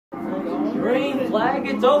Green flag,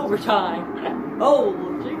 it's overtime. Oh,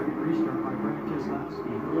 gee. Restart by Brad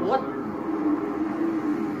Keselowski. What?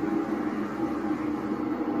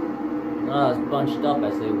 It's bunched up, I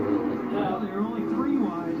say. Well, they're only 3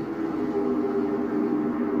 wide.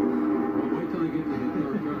 Wait till they get to the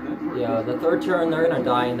third turn. That's where Yeah, the third turn, they're gonna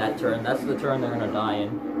die in that turn. That's the turn they're gonna die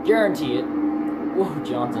in. Guarantee it. Whoa,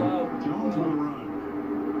 Johnson. Jones will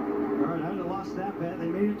run. All right, I'd have lost that bet. They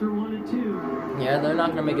made it through 1 and 2. Yeah, they're not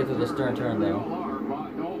gonna make it through this third turn, they though. all are.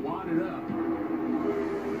 Don't wind it up.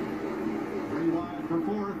 3 wide for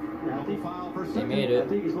fourth. Double foul for They second. made I it.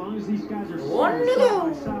 think as long as these guys are One to side go.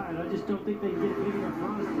 by side, I just don't think they can get big enough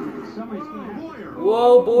runs. Somebody's going to have Boyer.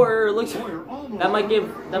 Whoa, Boyer, looks. Boyer almost. That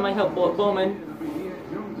might help Bowman. He had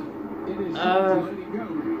Jones in his Uh, to let him go.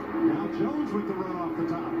 Now Jones with the run off the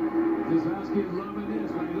top. Keselowski is loving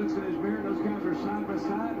this. When he looks in his mirror, those guys are side by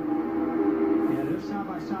side. Yeah, they're side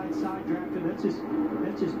by side, side drafted. That's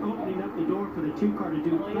just opening up the door for the 2 car to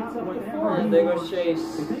do about whatever. And there goes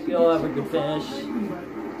Chase. He'll have a good finish.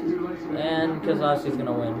 And Keselowski's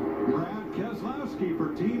gonna win. Brad Keselowski for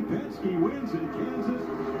Team Penske wins in Kansas.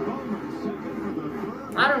 Bowman second for the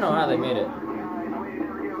third. I don't know how they made it.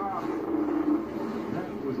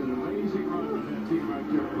 That was an amazing run by that team right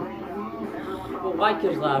there. But why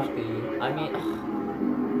Keselowski? I mean,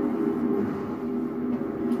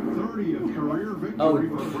 30th career victory oh, for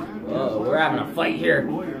Brad Keselowski. we're having a fight here.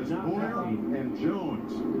 Boyer and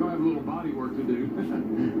Jones. You'll have a little body work to do.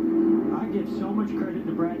 I give so much credit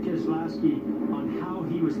to Brad Keselowski on how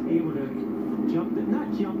he was able to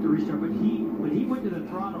not jump the restart, but when he went to the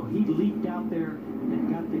throttle, he leaped out there and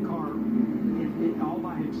got the car all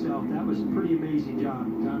by himself. That was a pretty amazing job.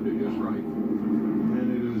 Timed it just right. And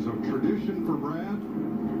it is a tradition for Brad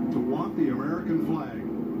to want the American flag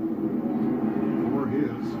for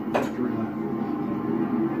his victory lap.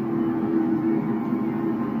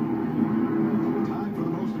 Tied for the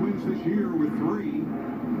most wins this year with 3.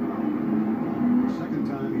 Second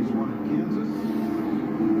time he's won at Kansas.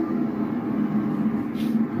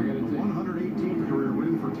 I gotta The take, 118th career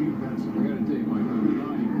win for Team I Penske. gotta take my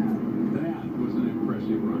tonight. That was an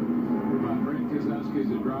impressive run. By Brad Keselowski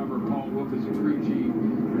as a driver, Paul Wolf as a crew chief.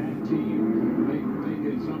 That team, they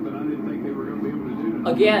did something I didn't think they were going to be able to do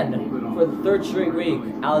tonight. Again, Pulled it off. for the 3rd straight week,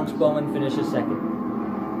 Alex Bowman finishes 2nd.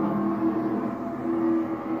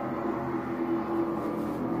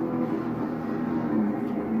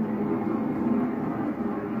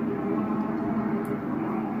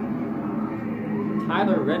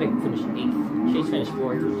 Tyler Reddick finished 8th. Chase finished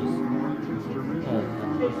 4th. Rochester, Michigan.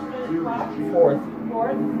 4th.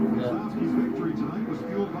 Yeah. Keselowski's victory tonight was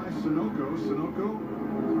fueled by Sunoco. Sunoco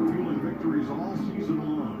fueling victories all season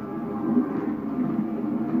long.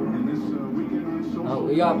 And this weekend on social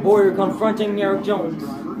We got Boyer confronting Eric Jones.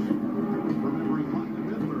 remembering Mike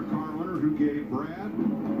Midler, car owner who gave Brad,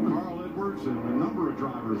 Carl Edwards, and a number of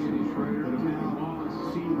drivers Kenny Schrader, that have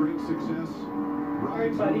now seen great success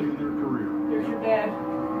right buddy. early in their career. Here's your dad.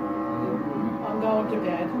 I'm going to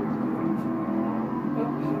bed.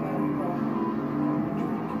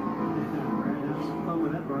 Brad had some fun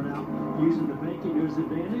with that burnout, using the bacon to his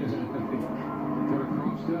advantage. Got it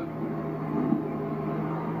crossed up.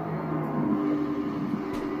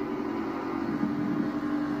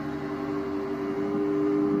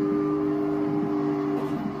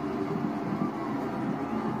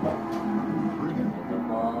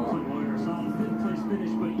 Boyer, solid 5th place finish,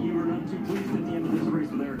 but you were not too pleased at the end of this race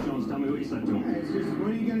with Eric Jones. Tell me what you said to him. It's just, what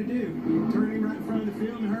are you going to do? You turn him right in front of the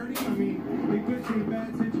field and hurt him? I mean, he puts you in a bad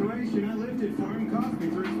situation. I lifted for him, cost me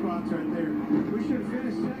 3 spots right there. We should have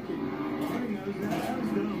finished second. He knows that. That was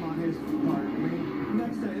dumb on his part. I mean,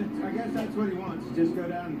 next time, I guess that's what he wants. Just go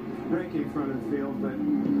down and break in front of the field. But, I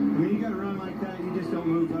mean, you got to run like that. You just don't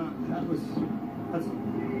move up.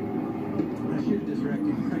 I should have just wrecked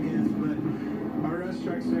him, I guess. But our rush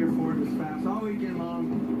truck center forward was fast all weekend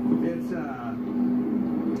long. It's,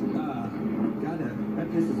 that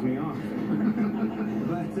pisses me off.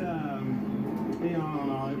 But, you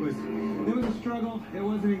know, it was a struggle. It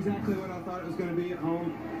wasn't exactly what I thought it was going to be at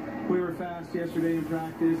home. We were fast yesterday in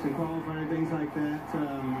practice and qualifying, things like that.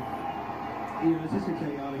 You know, it's just a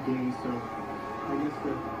chaotic game, so I guess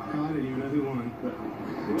I didn't even know who won. But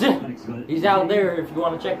thanks, Clint. He's out there if you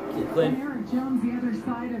want to check it, Clint. Eric Jones, the other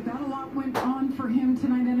side of that, a lot went on for him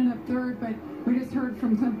tonight, ended up 3rd, but we just heard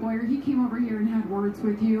from Clint Boyer. He came over here and had words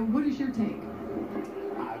with you. What is your take?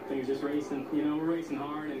 I think it's just racing. You know, we're racing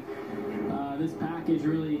hard, and this package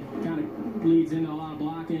really kind of leads into a lot of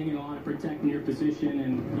blocking and a lot of protecting your position.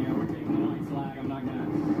 And you know, we're taking the white flag. I'm not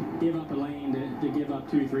gonna give up a lane to give up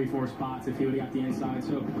 2, 3, 4 spots if he would have got the inside.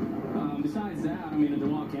 So besides that, I mean, the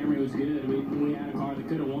DeWalt Camry was good. We had a car that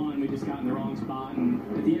could have won. We just got in the wrong spot and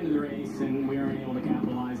at the end of the race, and we weren't able to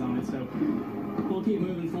capitalize on it. So we'll keep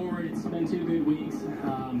moving forward. It's been 2 good weeks.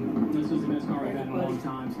 This was the best car we've had in a long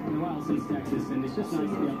time, well, since Texas, and it's just nice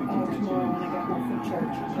to be up in contention. Tomorrow when I get home from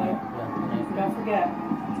church, okay? Don't forget,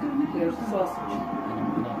 there's sausage.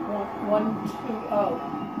 120.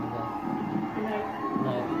 Good night.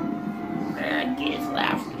 Brad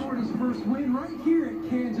Keselowski. Scored his first win right here at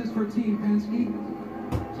Kansas for Team Penske.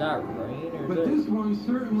 Is that rain or But this one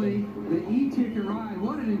certainly the E-ticket ride.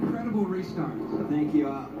 What an incredible restart. Thank you.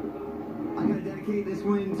 I got to dedicate this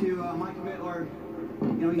win to Mike Mittler. You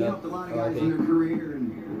know, he helped a lot of guys in their career,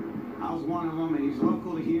 and I was one of them. And he's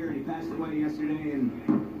local to here, and he passed away yesterday. And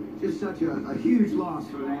just such a huge loss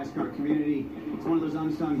for the NASCAR community. It's one of those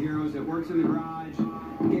unsung heroes that works in the garage,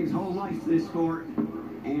 gave his whole life to this sport.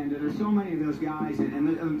 And there's so many of those guys,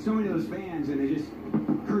 and so many of those fans, and it just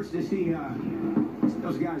hurts to see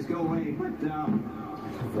those guys go away. But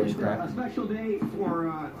it's a special day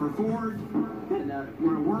for Ford, and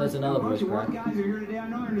we're gonna work. There's another a bunch of voice work crack. guys are here today. I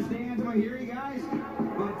know I understand. I hear you guys,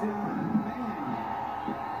 but man,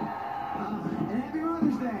 and happy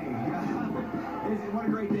Mother's Day. What a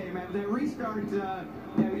great day, man. That restart,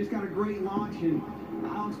 we just got a great launch, and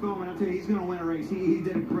Alex Bowman, I'll tell you, he's going to win a race. He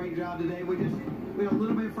did a great job today. We had a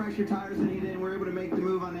little bit fresher tires than he did. We were able to make the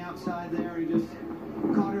move on the outside there. He just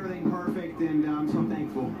caught everything perfect, and I'm so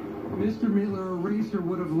thankful. Mr. Miller, a racer,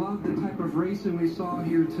 would have loved the type of racing we saw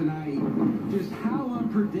here tonight. Just how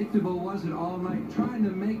unpredictable was it all night, trying to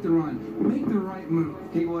make the run, make the right move?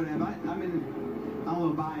 He would have. I'm a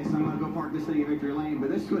little biased. I'm going to go park this thing in Victory Lane, but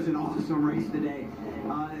this was an awesome race today.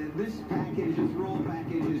 This package, this roll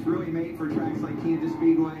package, is really made for tracks like Kansas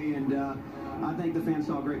Speedway, and I think the fans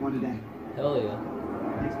saw a great one today. Hell yeah.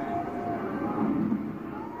 Thanks, man.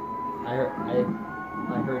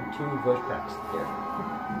 I heard 2 voice cracks there.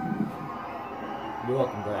 You're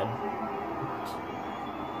welcome, Brad.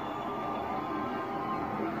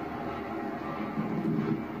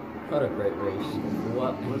 What a great race.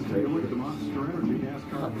 What a Let's take great a look at race. the Monster Energy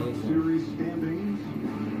NASCAR Cup Amazing. Series standings.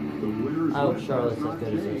 The winners I hope list Charlotte's has as not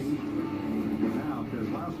good as this. changed. Now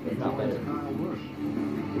Keselowski It's not joins better. Kyle Busch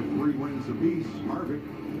with 3 wins apiece. Harvick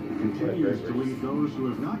continues to lead those who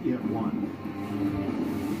have not yet won.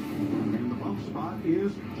 In the bump spot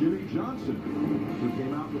is Jimmy Johnson, who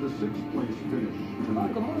came out with a 6th place finish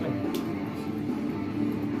tonight. Good morning.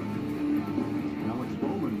 Alex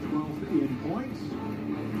Bowman 12th in points.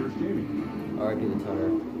 Here's Jamie. R.I.P. the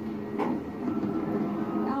Tutter.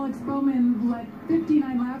 Alex Bowman led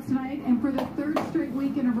 59 laps tonight, and for the 3rd straight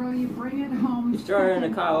week in a row, you bring it home. He's starting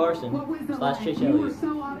in a Kyle Larson What was it slash like? Chase You were Elliott.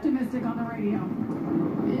 so optimistic on the radio.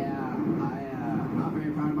 Yeah, I'm not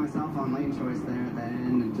very proud of myself on lane choice there at the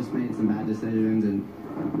end. Just made some bad decisions and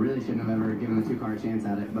really shouldn't have ever given the 2-car a chance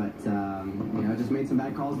at it. But, just made some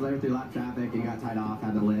bad calls there through lap traffic and got tied off,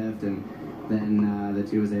 had to lift, and then the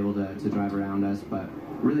 2 was able to drive around us. But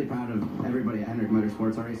really proud of everybody at Hendrick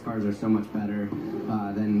Motorsports. Our race cars are so much better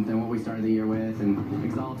than what we started the year with. And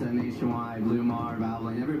Exalta, Nationwide, Lumar,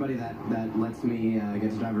 Valvoline, everybody that lets me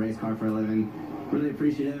get to drive a race car for a living. Really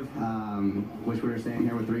appreciative. Wish we were staying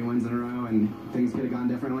here with 3 wins in a row and things could have gone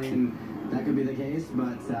differently, and that could be the case,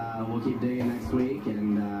 but we'll keep digging next week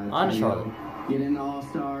and On Charlotte. Get in the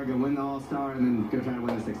All-Star, go win the All-Star, and then go try to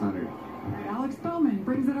win the 600. Alex Bowman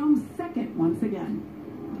brings it home 2nd once again.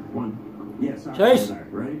 1. Yes, Chase!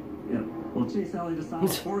 Right? Yeah. Well, Chase Elliott is solid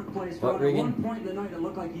 4th place. What, At Regan? one point in the night, it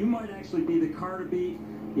looked like you might actually be the car to beat.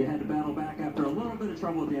 You had to battle back after a little bit of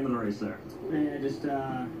trouble at the end of the race there. Yeah, just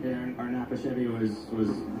our Napa Chevy was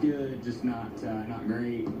good, just not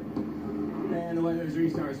great. And the way those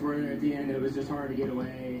restarts were there at the end, it was just hard to get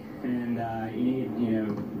away, and you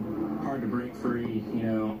need, hard to break free,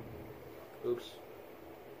 Oops.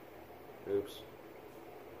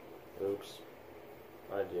 What'd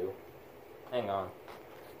I do? Hang on.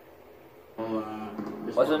 We'll,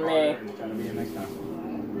 just Wasn't work me. harder and try to be it next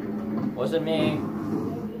time. Wasn't me.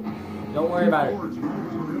 Don't worry about it. Ford's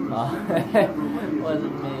Michael Lewis.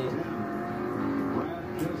 Wasn't me. Brad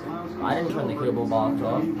Keselowski I didn't turn the cable box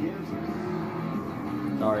off. in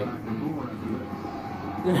Kansas. Sorry. Back and more after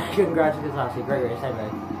this. Congrats to Keselowski. Great race. Anyway,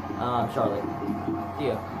 Charlotte. See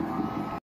ya.